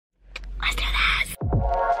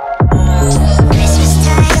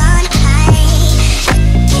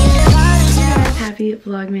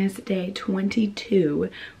Vlogmas day 22. We're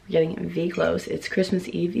getting VLOGMAS. It's Christmas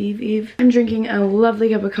Eve. I'm drinking a lovely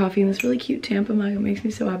cup of coffee in this really cute Tampa mug. It makes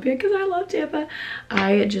me so happy because I love Tampa.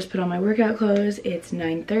 I just put on my workout clothes. It's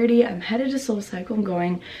 9:30. I'm headed to SoulCycle. I'm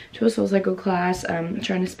going to a SoulCycle class. I'm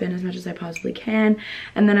trying to spin as much as I possibly can.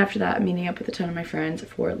 And then after that, I'm meeting up with a ton of my friends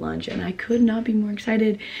for lunch. And I could not be more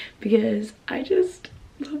excited because I just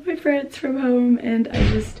love my friends from home. And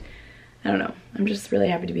I don't know. I'm just really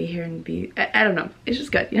happy to be here and I don't know. It's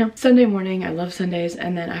just good, you know? Sunday morning, I love Sundays.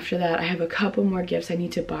 And then after that, I have a couple more gifts I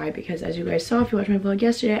need to buy because as you guys saw, if you watched my vlog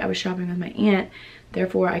yesterday, I was shopping with my aunt.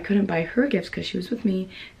 Therefore, I couldn't buy her gifts because she was with me.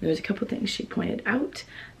 And there was a couple things she pointed out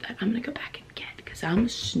that I'm gonna go back and get because I'm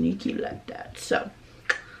sneaky like that. So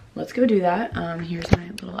let's go do that. Here's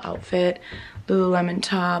my little outfit. Lululemon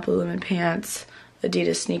top, Lululemon pants,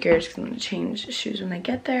 Adidas sneakers because I'm going to change shoes when they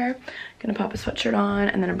get there. Gonna pop a sweatshirt on,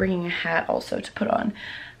 and then I'm bringing a hat also to put on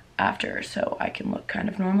after so I can look kind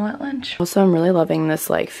of normal at lunch. Also, I'm really loving this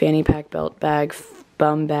like fanny pack, belt bag,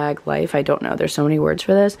 bum bag life. I don't know, there's so many words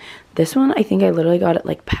for this. This one, I think I literally got it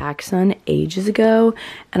like PacSun ages ago,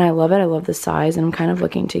 and I love it. I love the size, and I'm kind of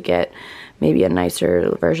looking to get maybe a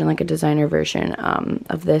nicer version, like a designer version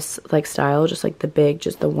of this like style, just like the big,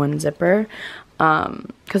 just the one zipper.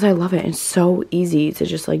 Because I love it. It's so easy to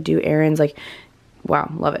just like do errands. Like,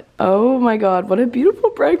 wow, love it. Oh my god, what a beautiful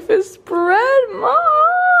breakfast spread, Mom!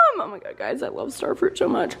 Oh my god, guys, I love Starfruit so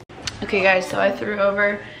much. Okay, guys, so I threw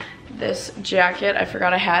over this jacket. I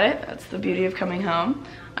forgot I had it. That's the beauty of coming home.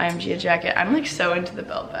 IMG jacket. I'm like so into the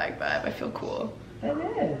belt bag vibe. I feel cool. It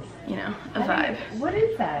is. You know, a vibe. What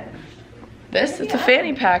is that? This, it's a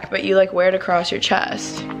fanny pack, but you like wear it across your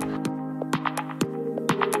chest.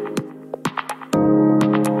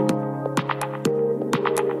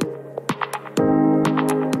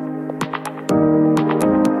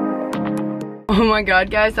 Oh my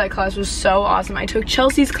god, guys, that class was so awesome. I took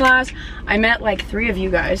Chelsea's class. I met like 3 of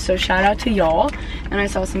you guys, so shout out to y'all. And I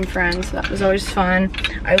saw some friends. That was always fun.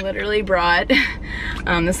 I literally brought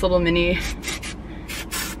this little mini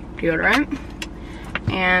deodorant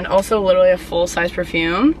and also literally a full-size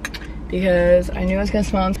perfume because I knew I was gonna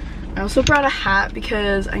smell. I also brought a hat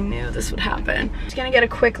because I knew this would happen. I was gonna get a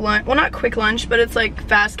quick lunch. Well, not quick lunch, but it's like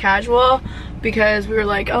fast casual because we were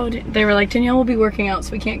like, oh, they were like, Danielle will be working out,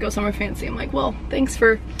 so we can't go somewhere fancy. I'm like, well, thanks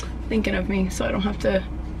for thinking of me so I don't have to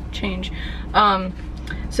change.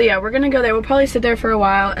 So yeah, we're gonna go there. We'll probably sit there for a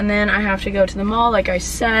while, and then I have to go to the mall, like I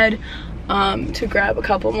said, to grab a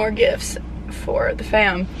couple more gifts for the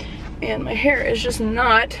fam. And my hair is just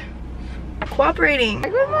not cooperating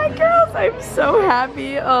with my girls. I'm so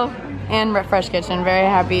happy. Oh, and Fresh Kitchen, very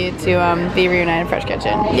happy to be reunited Fresh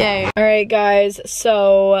Kitchen. Yay. All right, guys,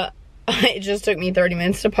 so it just took me 30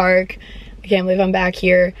 minutes to park. I can't believe I'm back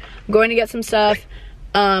here. I'm going to get some stuff.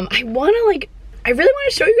 I really want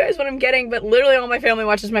to show you guys what I'm getting, but literally all my family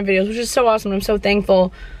watches my videos, which is so awesome. I'm so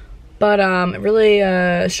thankful, but it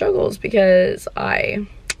really struggles because I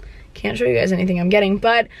can't show you guys anything I'm getting.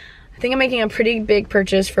 But I think I'm making a pretty big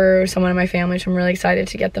purchase for someone in my family, so I'm really excited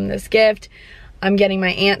to get them this gift. I'm getting my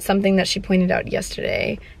aunt something that she pointed out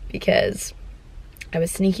yesterday because I was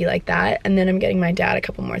sneaky like that. And then I'm getting my dad a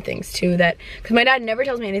couple more things too, that because my dad never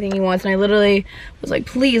tells me anything he wants, and I literally was like,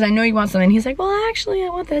 please, I know you want something. He's like, well, actually I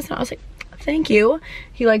want this, and I was like, thank you.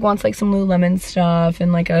 He like wants like some Lululemon stuff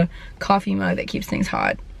and like a coffee mug that keeps things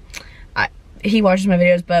hot. He watches my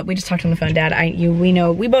videos, but we just talked on the phone. Dad,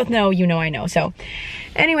 we both know, you know I know. So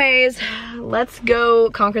anyways, let's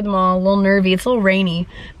go conquer them all. A little nervy, it's a little rainy,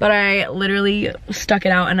 but I literally stuck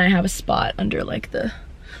it out and I have a spot under like the,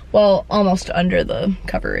 well, almost under the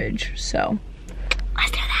coverage. So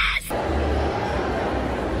let's do this.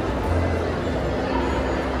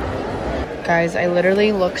 Guys, I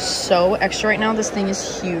literally look so extra right now. This thing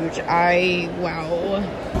is huge.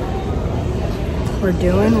 Wow. We're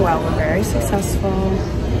doing well, we're very successful.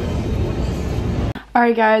 All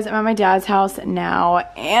right, guys, I'm at my dad's house now,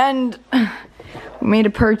 and we made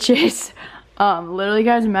a purchase. Literally,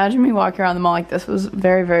 guys, imagine me walking around the mall like this. It was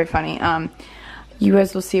very, very funny. You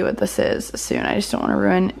guys will see what this is soon. I just don't want to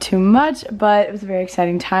ruin too much, but it was a very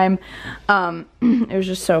exciting time. It was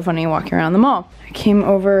just so funny walking around the mall. I came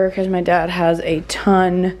over because my dad has a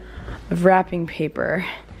ton of wrapping paper,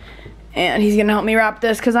 and he's gonna help me wrap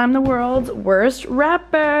this because I'm the world's worst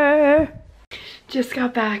wrapper. Just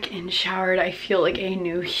got back and showered. I feel like a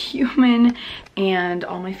new human, and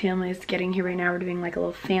all my family is getting here right now. We're doing like a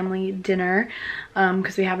little family dinner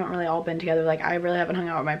because we haven't really all been together. Like, I really haven't hung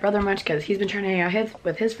out with my brother much because he's been trying to hang out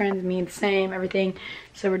with his friends, me the same, everything.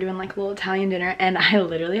 So we're doing like a little Italian dinner, and I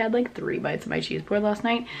literally had like 3 bites of my cheese board last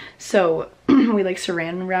night. So we like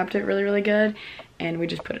saran wrapped it really, really good. and we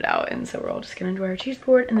just put it out, and so we're all just gonna enjoy our cheese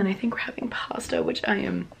board, and then I think we're having pasta, which I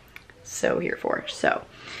am so here for. So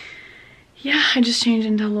yeah, I just changed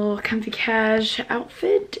into a little comfy cash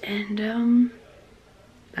outfit, and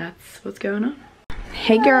that's what's going on.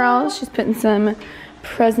 Hey girls, she's putting some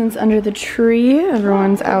presents under the tree.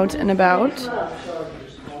 Everyone's out and about.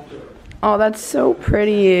 Oh, that's so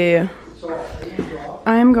pretty.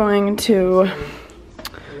 I'm going to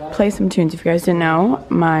play some tunes. If you guys didn't know,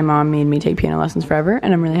 my mom made me take piano lessons forever,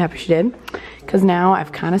 and I'm really happy she did, because now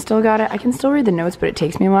I've kind of still got it. I can still read the notes, but it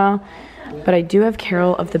takes me a while. But I do have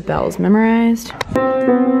Carol of the Bells memorized.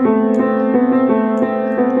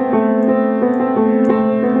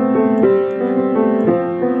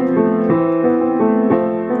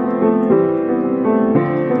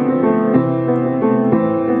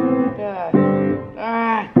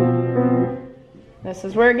 This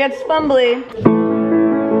is where it gets fumbly.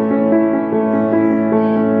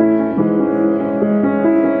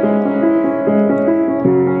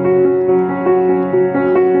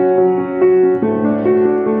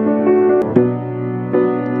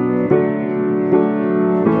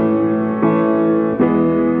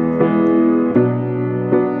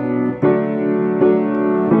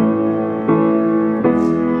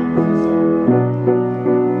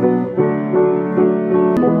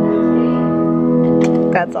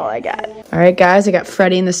 That's all I got. All right, guys, I got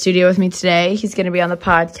Freddie in the studio with me today. He's going to be on the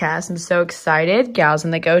podcast. I'm so excited. Gals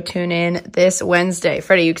on the Go, tune in this Wednesday.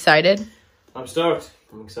 Freddie, you excited? I'm stoked.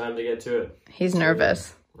 I'm excited to get to it. He's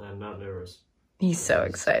nervous. I'm not nervous. He's so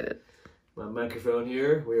excited. My microphone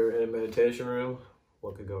here. We were in a meditation room.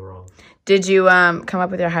 What could go wrong? Did you come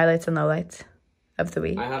up with your highlights and lowlights of the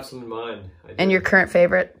week? I have some in mind. And your current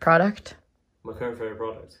favorite product? My current favorite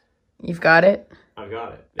product. You've got it? I've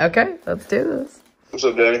got it. Yeah. Okay, let's do this. What's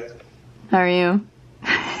up, Danny? How are you?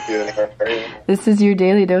 Good. How are you? This is your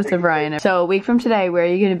daily dose of Ryan. So a week from today, where are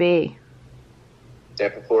you going to be?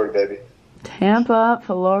 Tampa, Florida, baby. Tampa,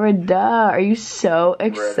 Florida. Are you so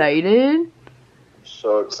excited?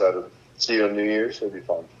 So excited. See you on New Year's. It'll be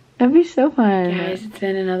fun. That'd be so fun. Guys, it's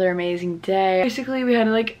been another amazing day. Basically, we had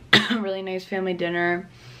like a really nice family dinner.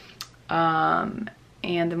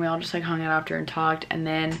 And then we all just like hung out after and talked. And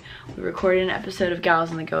then we recorded an episode of Gals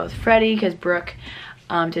on the Go with Freddie, because Brooke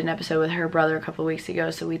did an episode with her brother a couple weeks ago.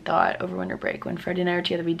 So we thought over winter break, when Freddie and I were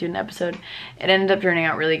together, we'd do an episode. It ended up turning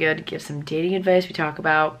out really good. Give some dating advice. We talk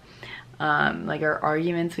about like our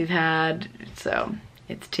arguments we've had. So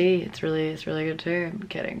it's tea. It's really good too. I'm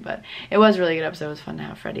kidding, but it was a really good episode. It was fun to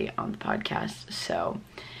have Freddie on the podcast. So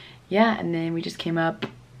yeah, and then we just came up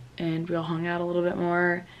and we all hung out a little bit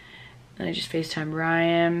more. And I just FaceTimed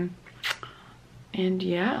Ryan. And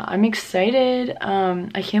yeah, I'm excited.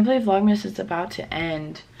 I can't believe Vlogmas is about to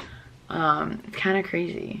end. It's kind of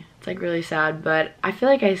crazy. It's like really sad, but I feel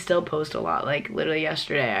like I still post a lot. Like literally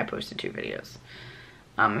yesterday I posted 2 videos.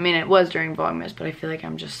 I mean, it was during Vlogmas, but I feel like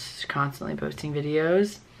I'm just constantly posting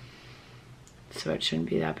videos. So it shouldn't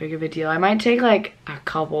be that big of a deal. I might take like a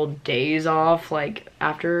couple days off like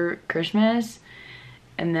after Christmas.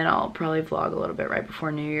 And then I'll probably vlog a little bit right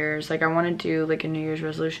before New Year's. Like I want to do like a New Year's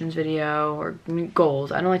resolutions video or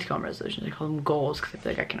goals. I don't like to call them resolutions. I call them goals because I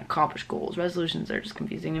feel like I can accomplish goals. Resolutions are just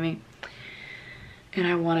confusing to me. And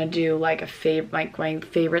I want to do like like my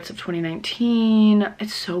favorites of 2019.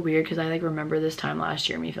 It's so weird because I like remember this time last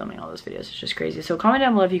year me filming all those videos. It's just crazy. So comment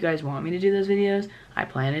down below if you guys want me to do those videos. I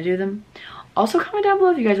plan to do them. Also comment down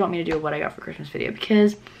below if you guys want me to do a what I got for Christmas video,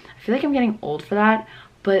 because I feel like I'm getting old for that.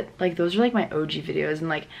 But like those are like my OG videos, and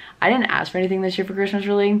like I didn't ask for anything this year for Christmas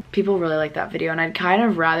really. People really like that video, and I'd kind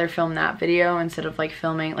of rather film that video instead of like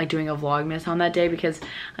filming, like doing a Vlogmas on that day, because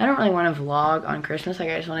I don't really want to vlog on Christmas. Like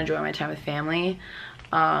I just want to enjoy my time with family.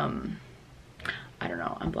 I don't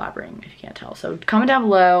know, I'm blabbering if you can't tell. So comment down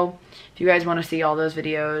below if you guys want to see all those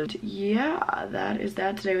videos. Yeah, that is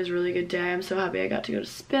that. Today was a really good day. I'm so happy I got to go to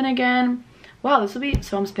spin again. Wow, this will be,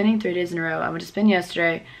 so I'm spinning 3 days in a row. I went to spin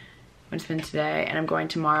yesterday, I'm gonna spin today, and I'm going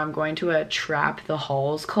tomorrow. I'm going to a Trap the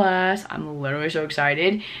Halls class. I'm literally so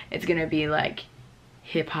excited. It's gonna be like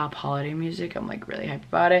hip-hop holiday music. I'm like really hyped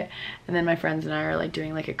about it. And then my friends and I are like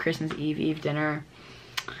doing like a Christmas Eve dinner.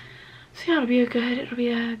 So yeah, it'll be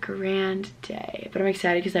a grand day. But I'm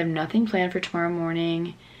excited because I have nothing planned for tomorrow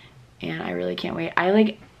morning, and I really can't wait.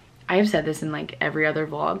 I have said this in like every other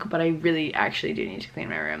vlog, but I really actually do need to clean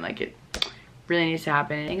my room. Like it really needs to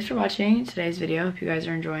happen. Thanks for watching today's video. Hope you guys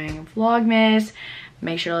are enjoying Vlogmas.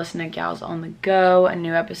 Make sure to listen to Gals on the Go. A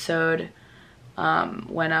new episode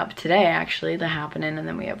went up today actually, The Happening, and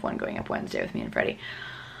then we have one going up Wednesday with me and Freddie.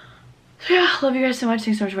 So yeah, love you guys so much.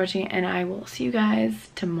 Thanks so much for watching, and I will see you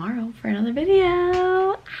guys tomorrow for another video.